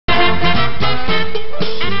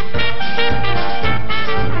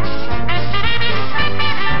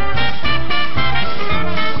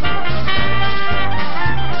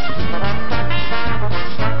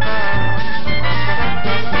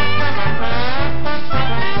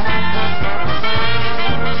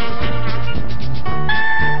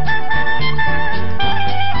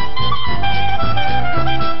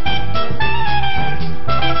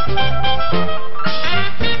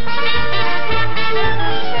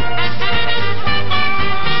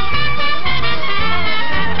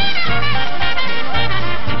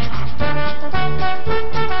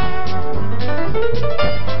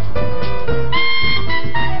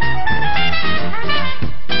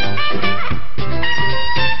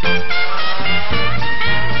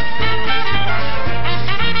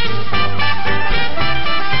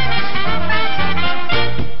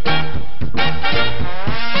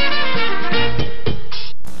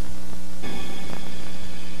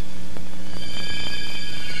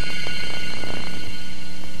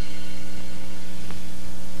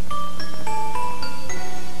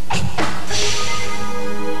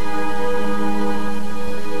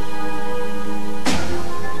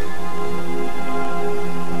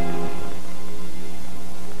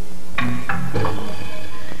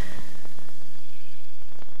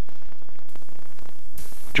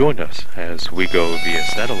Join us as we go via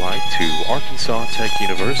satellite to Arkansas Tech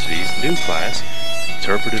University's new class,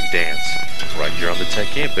 Interpretive Dance, right here on the Tech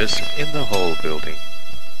campus in the Hull building.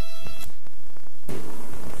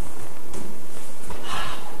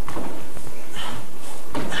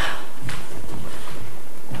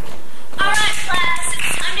 Alright class,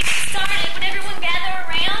 it's time to get started. Would everyone gather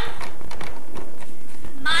around?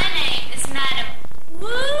 My name is Madam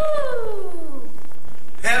Woo!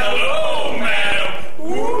 Hello, Madam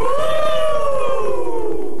Woo!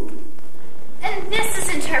 And this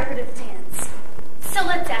is interpretive dance. So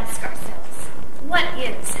let's ask ourselves, what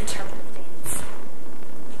is interpretive dance?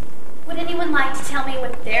 Would anyone like to tell me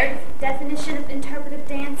what their definition of interpretive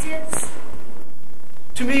dance is?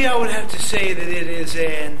 To me, I would have to say that it is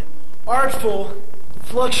an artful,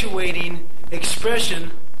 fluctuating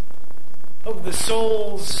expression of the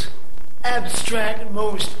soul's abstract,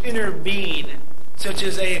 most inner being, such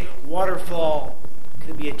as a waterfall.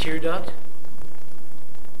 Could it be a tear duct?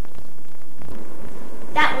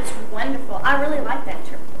 That was wonderful. I really like that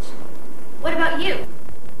interpretation. What about you?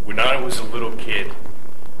 When I was a little kid,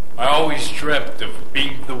 I always dreamt of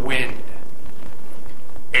being the wind.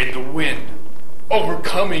 And the wind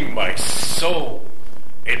overcoming my soul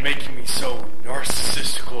and making me so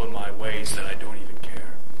narcissistical in my ways that I don't even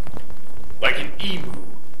care. Like an emu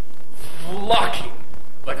flocking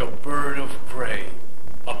like a bird of prey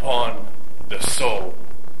upon the soul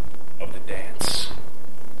of the dance.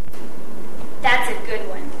 That's a good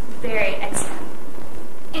one. Very excellent.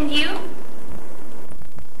 And you?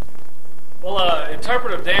 Well,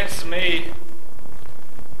 interpretive dance to me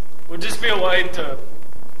would just be a way to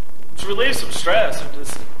relieve some stress and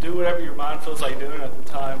just do whatever your mind feels like doing at the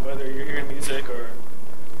time, whether you're hearing music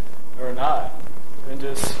or not. And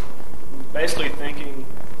just basically thinking,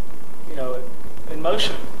 in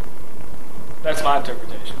motion. That's my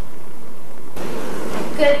interpretation.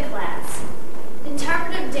 Good class.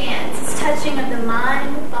 Interpretive dance is touching of the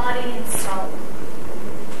mind, body, and soul.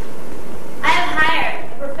 I have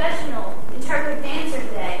hired a professional interpretive dancer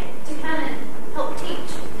today to come and help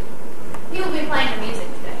teach. He will be playing the music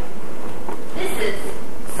today. This is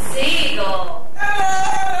Seagull.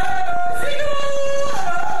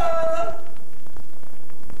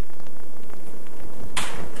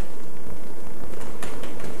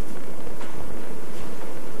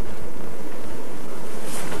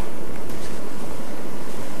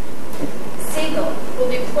 Seagull will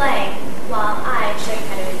be playing while I show you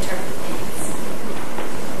how to interpret dance.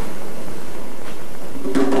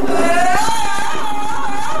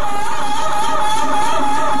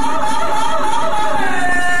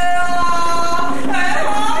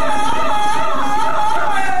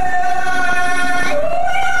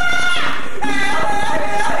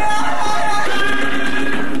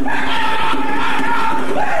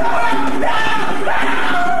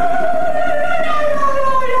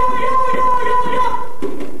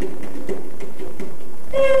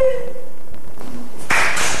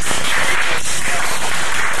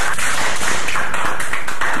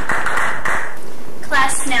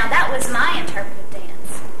 Class, now that was my interpretive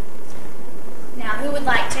dance. Now, who would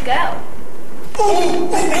like to go?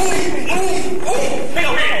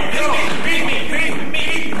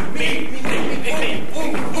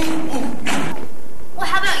 Well,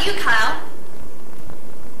 how about you, Kyle?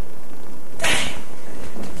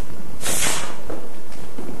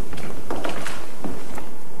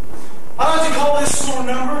 I like to call this song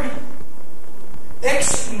number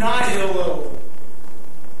Ex Nihilo.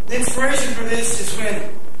 The inspiration for this is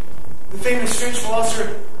when the famous French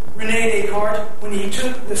philosopher René Descartes, when he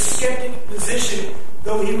took the skeptic position,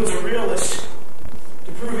 though he was a realist,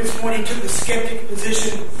 to prove his point, he took the skeptic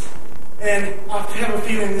position, and I have a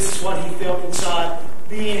feeling this is what he felt inside,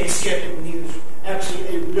 being a skeptic when he was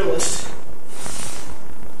actually a realist.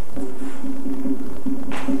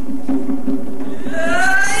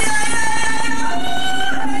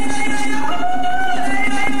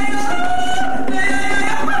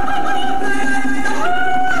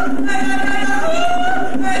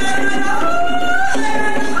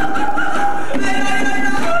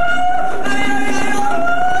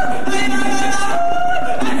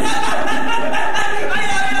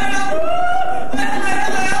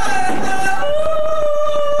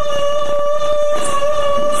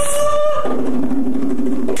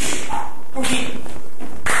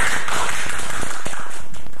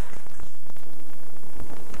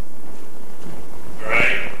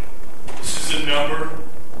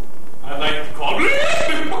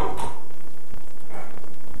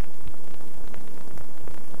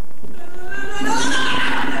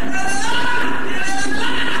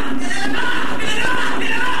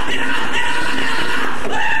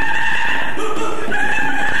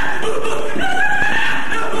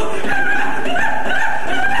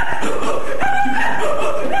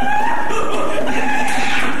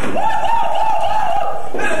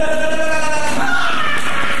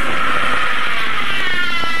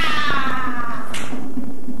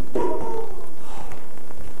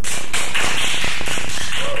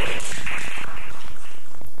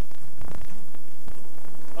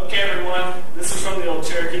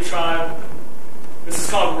 tribe. This is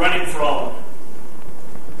called Running Frog.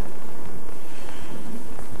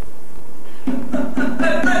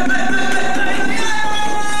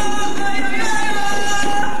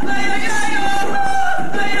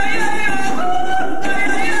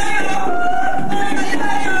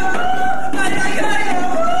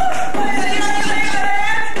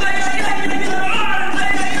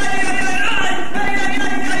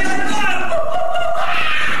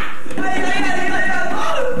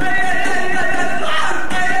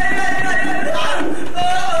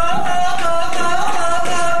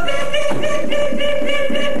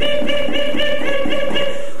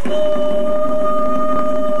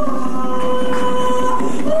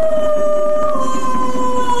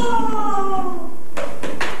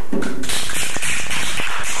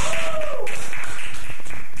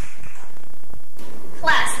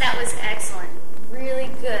 Class, that was excellent. Really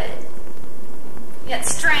good. Yet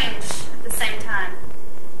strange at the same time.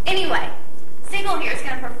 Anyway, Single here is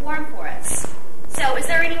going to perform for us. So, is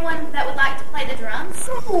there anyone that would like to play the drums?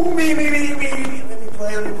 Oh, me. Let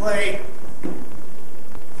me play.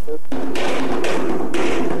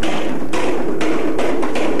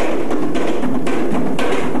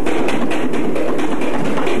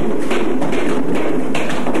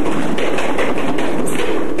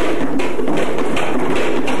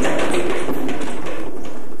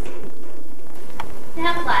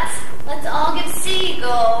 Now, class, let's all give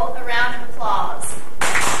Seagull a round of applause.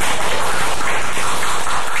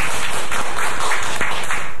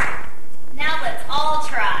 Now let's all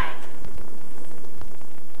try.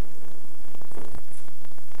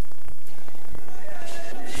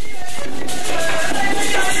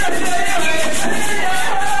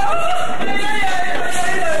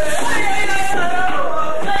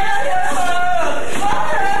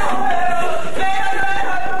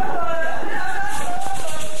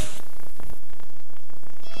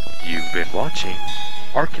 You've been watching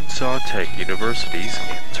Arkansas Tech University's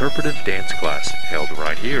interpretive dance class, held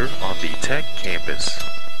right here on the Tech campus.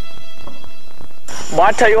 Boy,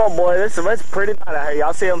 I tell you what, boy, it's pretty night out here.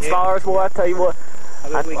 Y'all see them stars, boy? I tell you what.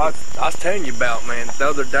 I was telling you about, man, the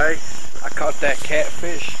other day, I caught that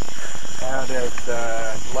catfish out at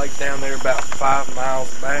the lake down there about 5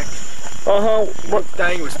 miles back. What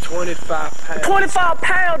thing was 25 pounds. 25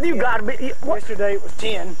 pounds? You gotta be. Yesterday it was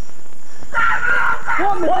 10.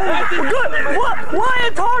 What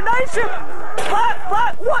in tarnation?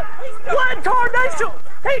 What in tarnation?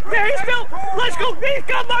 He's still, let's go, he's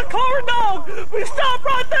got my corn dog. We stop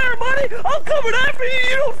right there, buddy. I'm coming after you.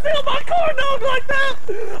 You don't steal my corn dog like that.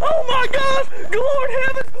 Oh my gosh, Lord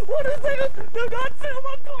heavens, what is this? Do not steal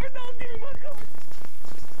my corn dog. Give me my corn.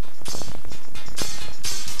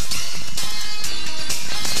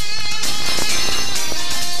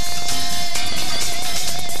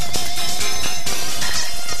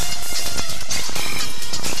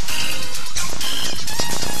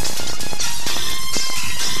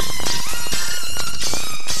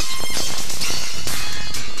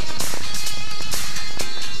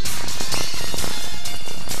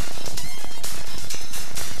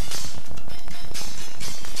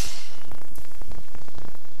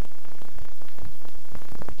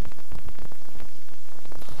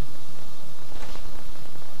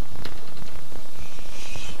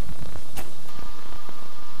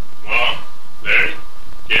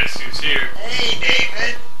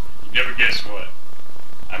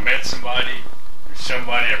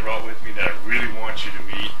 Somebody I brought with me that I really want you to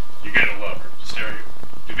meet. You're gonna love her. Just there you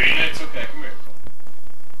go. Davina, it's okay. Come here.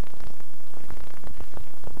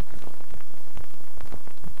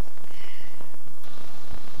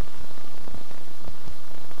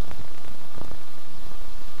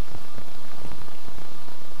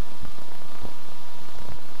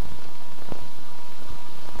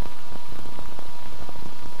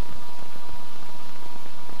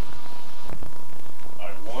 I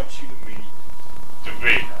want you to meet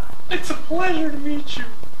Davina. It's a pleasure to meet you.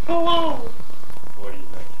 Hello. What do you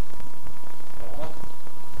think?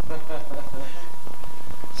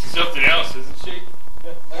 She's something else, isn't she?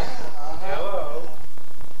 Hello.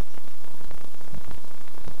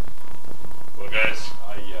 Well, guys, I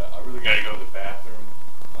really gotta go to the bathroom.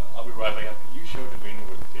 I'll be right back. Can you show Davina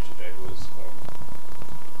where the kitchen table is for me?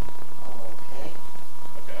 Okay.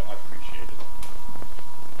 Okay, I appreciate it.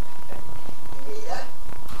 Davina?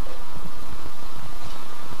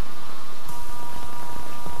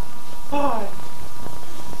 Hi.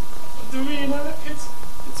 Davina,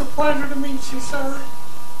 it's a pleasure to meet you, sir.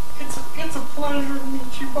 It's a pleasure to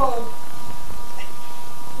meet you both.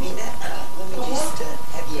 Mina, let me just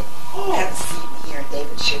have you have a seat here.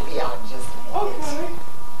 David should be on just a minute. Okay.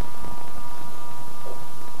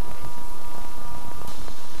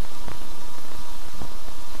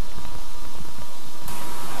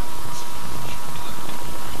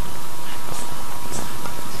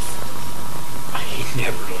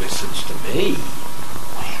 listens to me.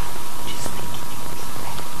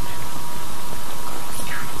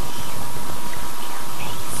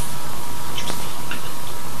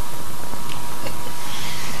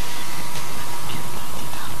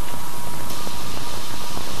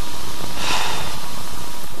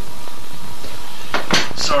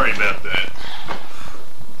 Sorry about that.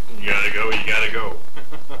 You gotta go, you gotta go.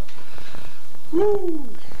 Woo!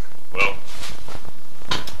 Well,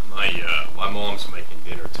 my mom's making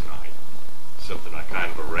dinner tonight. Something I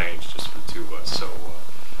kind of arranged just for two of us, so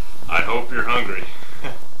I hope you're hungry.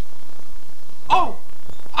 Oh,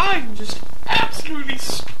 I'm just absolutely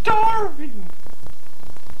starving.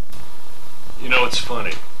 You know, it's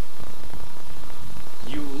funny.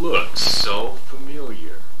 You look so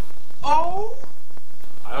familiar. Oh?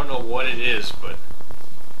 I don't know what it is, but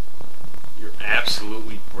you're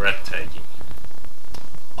absolutely breathtaking.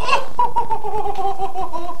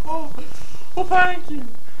 Oh, well, thank you.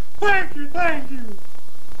 Thank you, thank you.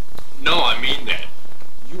 No, I mean that.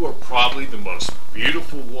 You are probably the most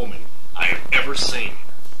beautiful woman I have ever seen.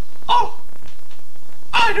 Oh,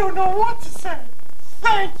 I don't know what to say.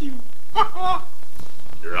 Thank you.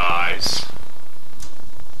 Your eyes.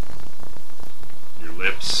 Your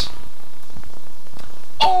lips.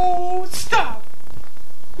 Oh, stop.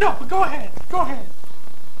 No, but go ahead. Go ahead.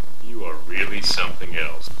 You are really something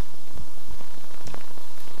else.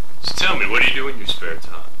 So tell me, what do you do in your spare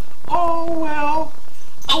time? Oh, well,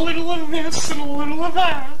 a little of this and a little of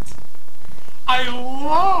that. I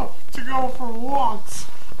love to go for walks.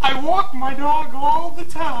 I walk my dog all the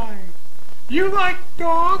time. You like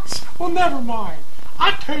dogs? Well, never mind.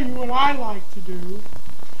 I'll tell you what I like to do.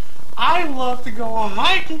 I love to go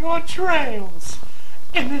hiking on trails.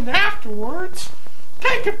 And then afterwards,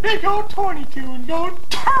 take a big old 22 and go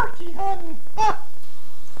turkey hunting.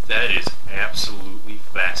 That is absolutely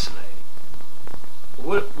fascinating.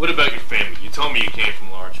 What about your family? You told me you came from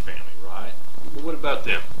a large family, right? But what about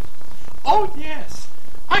them? Oh, yes.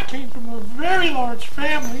 I came from a very large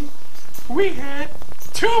family. We had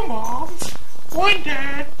 2 moms, 1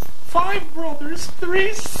 dad, 5 brothers,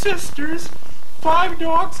 3 sisters, 5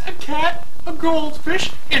 dogs, a cat, a goldfish,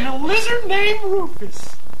 and a lizard named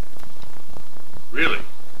Rufus. Really?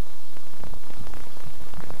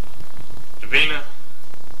 Davina?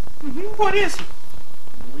 What is it?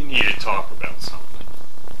 We need to talk about something.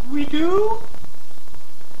 We do?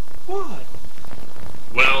 What?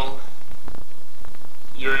 Well,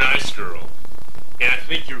 you're a nice girl. And I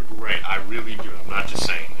think you're great. I really do. I'm not just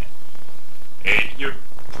saying that. And you're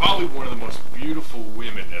probably one of the most beautiful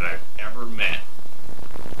women that I've ever met.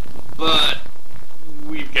 But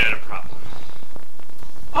we've got a problem.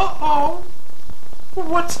 Uh-oh.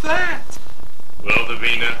 What's that? Well,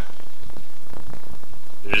 Davina,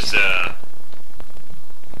 there's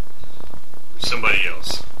somebody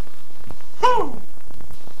else. Who?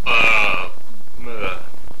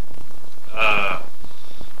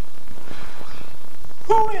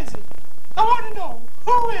 Who is it? I want to know.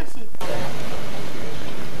 Who is it?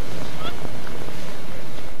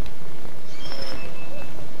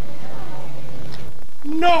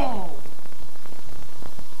 No.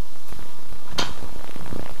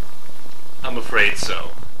 I'm afraid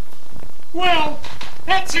so. Well,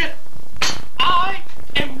 that's it. I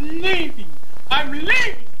am leaving. I'm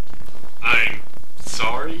leaving. I'm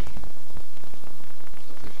sorry.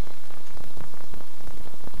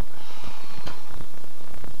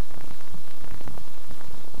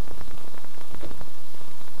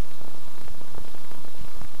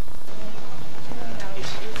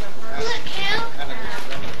 Look, Cal.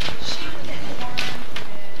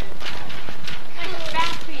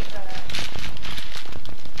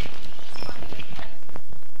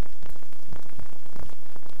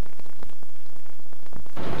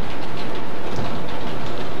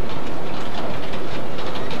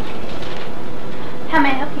 How may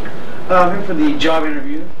I help you? I'm here for the job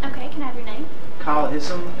interview. Okay, can I have your name? Kyle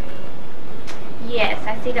Hissam. Yes,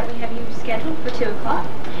 I see that we have you scheduled for 2 o'clock.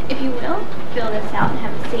 If you will, fill this out and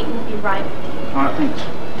have a seat and we'll be right with you. All right, thanks.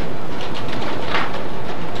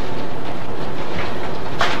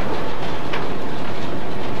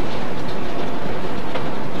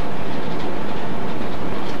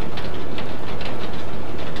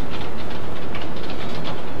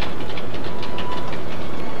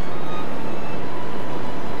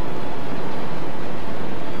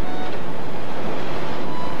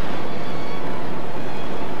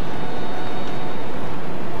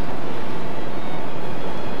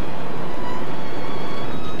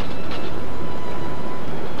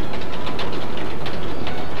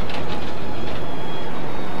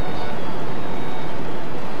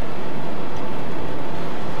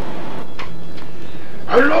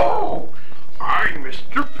 Hi,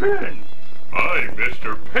 Mr. Pen. Hi,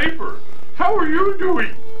 Mr. Paper. How are you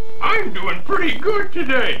doing? I'm doing pretty good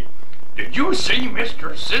today. Did you see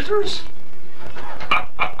Mr. Scissors?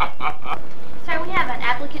 Sir, we have an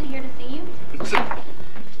applicant here to see you.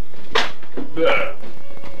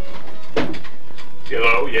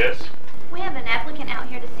 Hello, yes? We have an applicant out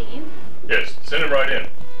here to see you. Yes, send him right in.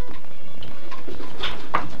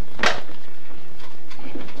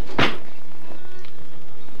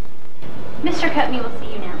 Mr. Cutney will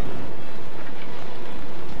see you now.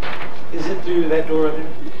 Is it through that door over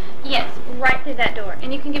there? Yes, right through that door.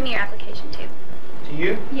 And you can give me your application too. To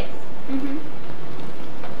you? Yes. Mm-hmm.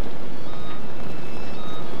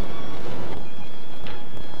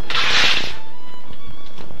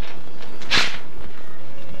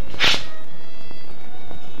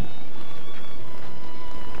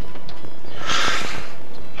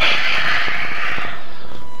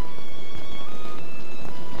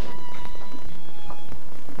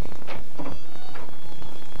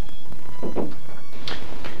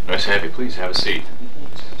 Nice to have you. Please have a seat.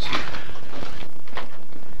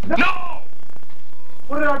 No!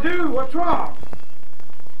 What did I do? What's wrong?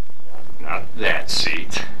 Not that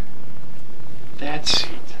seat. That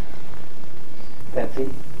seat. That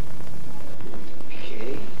seat.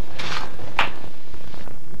 Okay.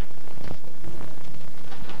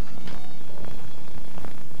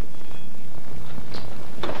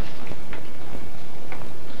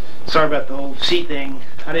 Sorry about the whole seat thing.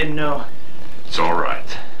 I didn't know. It's all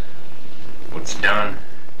right. What's done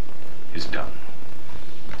is done.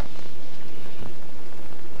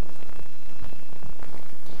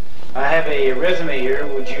 I have a resume here.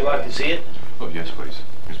 Would you like to see it? Oh, yes, please.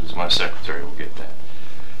 This was my secretary. We'll get that.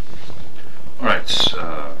 All right.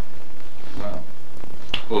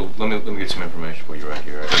 Well, let me get some information for you right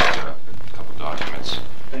here. I got a couple documents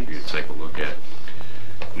for you to take a look at.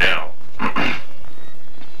 Now, I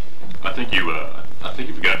think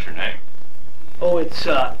you've got your name. Oh, it's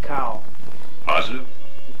Kyle. Positive?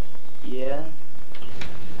 Yeah.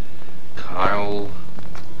 Kyle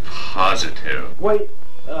Positive. Wait,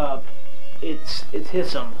 it's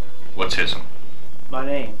Hissam. What's Hissam? My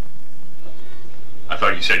name. I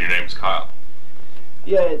thought you said your name was Kyle.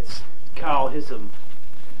 Yeah, it's Kyle Hissam.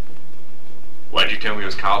 Why'd you tell me it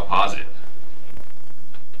was Kyle Positive?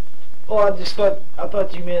 Oh, I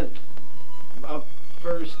thought you meant my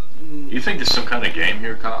first. You think there's some kind of game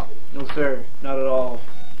here, Kyle? No, sir, not at all.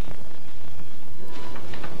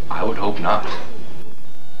 I would hope not.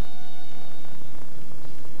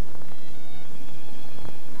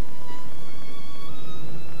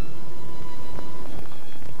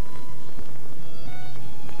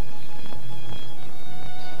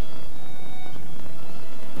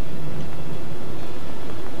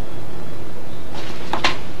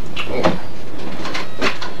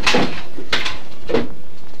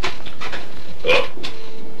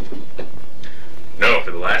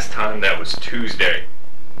 That was Tuesday.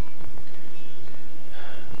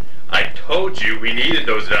 I told you we needed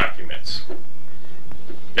those documents.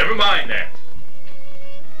 Never mind that.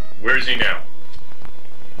 Where is he now?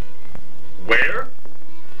 Where?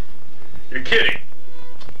 You're kidding.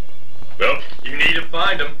 Well, you need to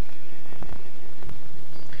find him.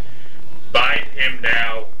 Find him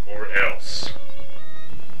now or else.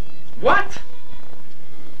 What?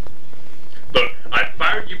 Look, I've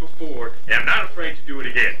fired you before, and I'm not afraid to do it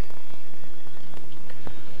again.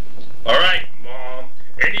 All right, Mom.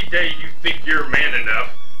 Any day you think you're man enough,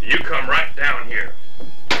 you come right down here.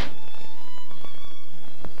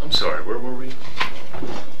 I'm sorry, where were we?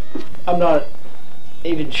 I'm not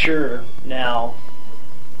even sure now.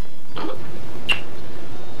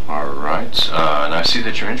 All right. And I see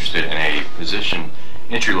that you're interested in a position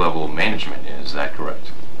entry-level management. Is that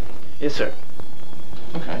correct? Yes, sir.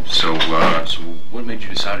 Okay. So what made you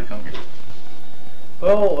decide to come here?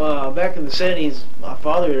 Well, back in the 70s, my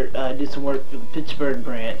father did some work for the Pittsburgh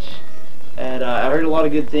branch, and I heard a lot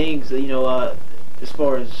of good things, as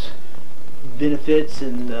far as benefits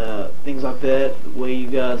and things like that, the way you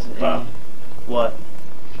guys... Wow. What?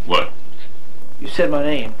 What? You said my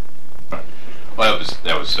name. Well,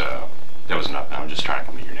 that was nothing. I'm just trying to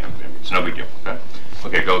come to your name. It's no big deal, okay?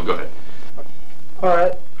 Okay, go ahead. All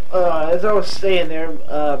right. As I was saying there,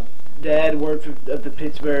 Dad worked at the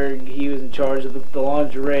Pittsburgh. He was in charge of the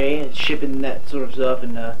lingerie and shipping that sort of stuff,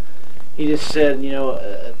 and he just said,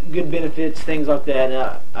 good benefits, things like that.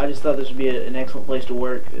 And I just thought this would be an excellent place to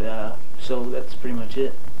work. So that's pretty much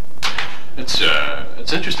it. It's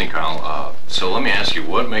interesting, Kyle. So let me ask you,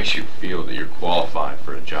 what makes you feel that you're qualified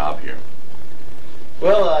for a job here?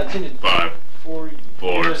 Well, I attended 4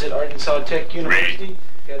 4 years at Arkansas Tech University.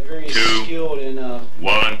 got very 2, skilled in 1.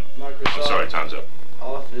 Microsoft I'm sorry, time's up.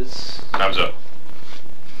 Office. Time's up.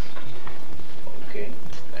 Okay.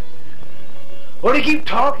 Why do you keep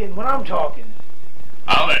talking when I'm talking?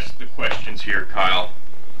 I'll ask the questions here, Kyle.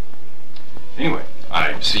 Anyway,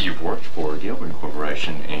 I see you've worked for Gilbert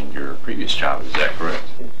Corporation in your previous job. Is that correct?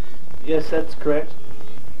 Yes, that's correct.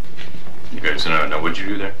 Okay, so now what'd you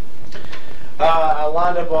do there? I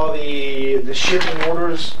lined up all the shipping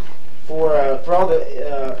orders for all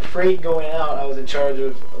the freight going out. I was in charge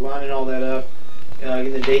of lining all that up,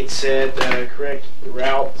 getting the date set, correct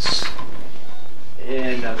routes,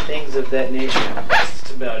 and things of that nature.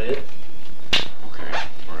 That's about it. Okay,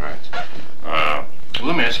 all right. Well,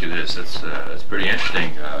 let me ask you this. That's pretty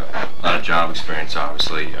interesting. A lot of job experience,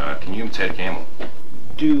 obviously. Can you imitate a camel?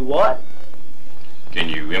 Do what? Can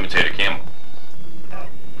you imitate a camel?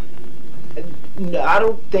 No, I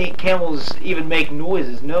don't think camels even make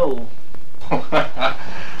noises, no.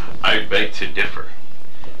 I beg to differ.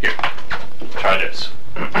 Here, try this.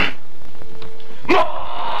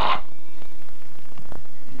 Ma?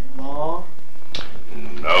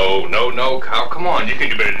 No, Kyle, come on. You can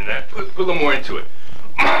do better than that. Put a little more into it.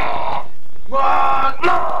 Ma! Ma!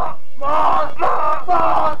 Ma! Ma!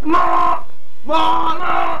 Ma! Ma! Ma!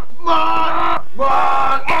 Ma! Ma!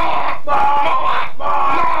 Ma!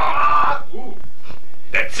 Ma! Ooh.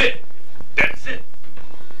 That's it. That's it.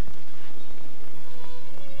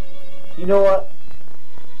 You know what?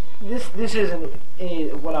 This isn't any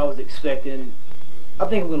of what I was expecting. I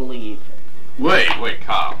think I'm gonna leave. Wait,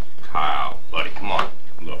 Kyle, buddy, come on.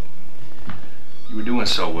 Look, you were doing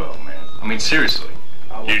so well, man. I mean, seriously.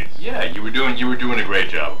 You were doing a great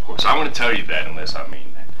job, of course. I want to tell you that, unless I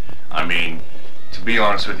mean that. I mean, to be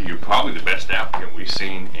honest with you, you're probably the best applicant we've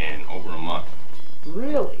seen in over a month.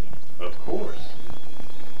 Really? Of course.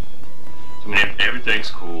 So, I mean,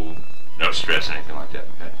 everything's cool. No stress, anything like that,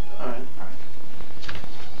 okay? All right.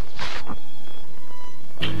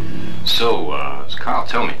 So, Kyle,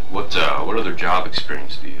 tell me, what other job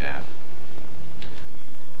experience do you have?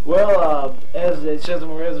 Well, as it says on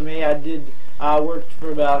my resume, I worked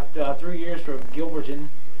for about 3 years for Gilberton,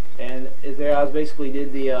 and there I basically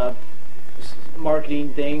did the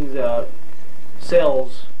marketing things,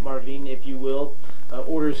 sales marketing, if you will.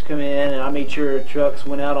 Orders come in, and I made sure trucks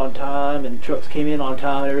went out on time, and trucks came in on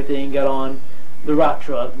time, and everything got on the right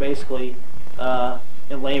truck, basically.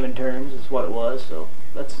 In layman terms, is what it was. So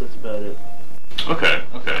that's about it. Okay.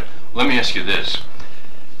 Let me ask you this: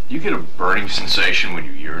 do you get a burning sensation when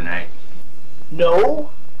you urinate?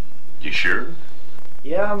 No. You sure?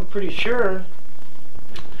 Yeah, I'm pretty sure.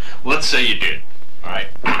 Well, let's say you did. All right.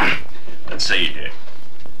 Let's say you did.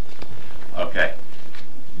 Okay.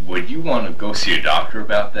 Would you want to go see a doctor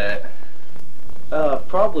about that?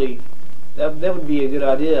 Probably. That would be a good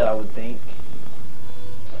idea, I would think.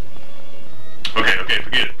 Okay,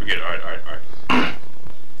 forget it. All right.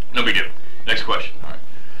 No big deal. Next question. All right.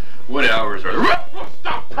 What hours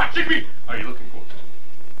stop touching me! Are you looking for?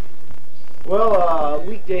 Well,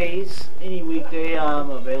 weekdays, any weekday, I'm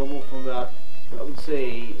available from about, I would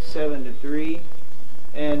say, 7 to 3.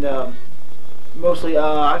 And mostly,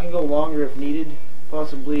 I can go longer if needed.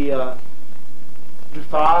 Possibly to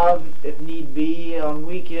 5 if need be on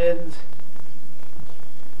weekends.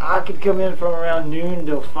 I could come in from around noon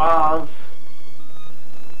till 5.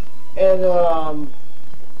 And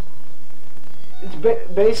it's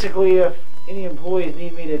basically if any employees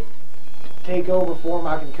need me to take over for them,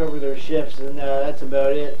 I can cover their shifts, and that's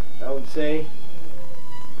about it, I would say.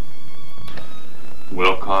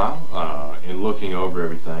 Well, Kyle, in looking over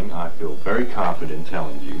everything, I feel very confident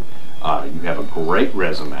telling you you have a great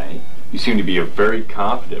resume. You seem to be a very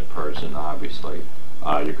confident person, obviously.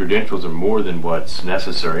 Your credentials are more than what's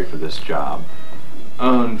necessary for this job.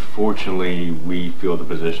 Unfortunately, we filled the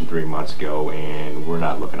position 3 months ago, and we're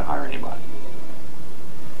not looking to hire anybody.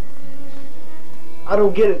 I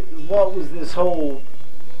don't get it. What was this whole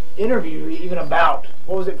interview even about?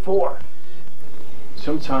 What was it for?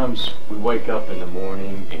 Sometimes we wake up in the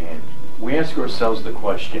morning and we ask ourselves the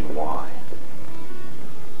question, why?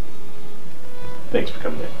 Thanks for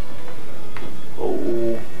coming in.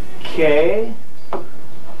 Okay.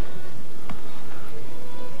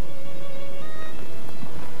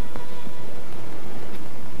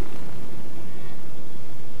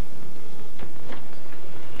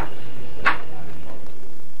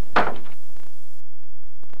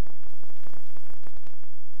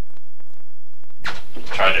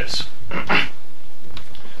 Try this.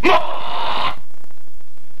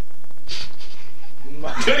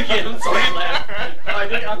 Do it again. I'm sorry you laughed.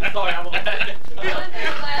 I'm sorry I'm laughing.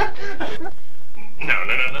 No.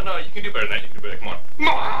 You can do better than that. You can do better. Come on.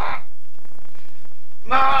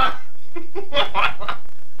 Ma!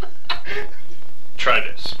 Try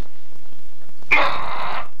this.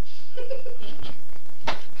 Ma!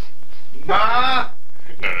 Ma!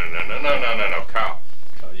 No, Kyle.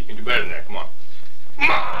 Kyle, you can do better than that. Come on.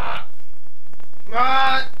 Ma!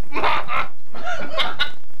 Ma! Ma!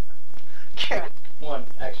 One,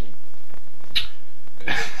 action.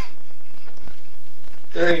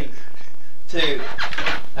 3, 2,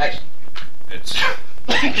 action. It's...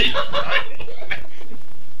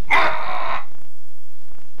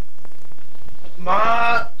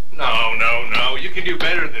 Ma! No. You can do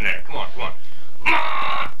better than that. Come on.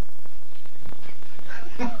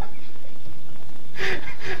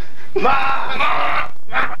 Ma!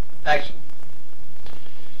 Ma! Action.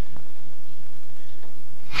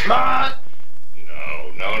 Ma!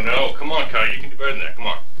 No. Come on, Kyle. You can do better than that. Come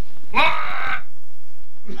on. Ma!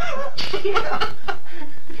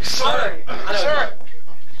 Sorry.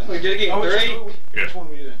 We do it again. 3. Which one are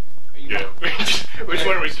we doing? Yeah. Which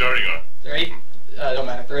one are we starting on? 3. Don't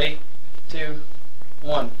matter. 3, 2,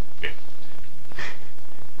 1. Yeah.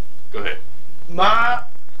 Go ahead. Ma!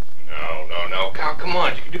 No. Kyle, come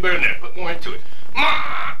on. You can do better than that. Put more into it.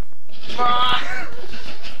 Ma!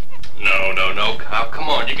 No. Kyle, come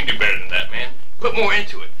on. You can do better than that, man. Put more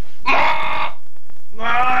into it. Ma!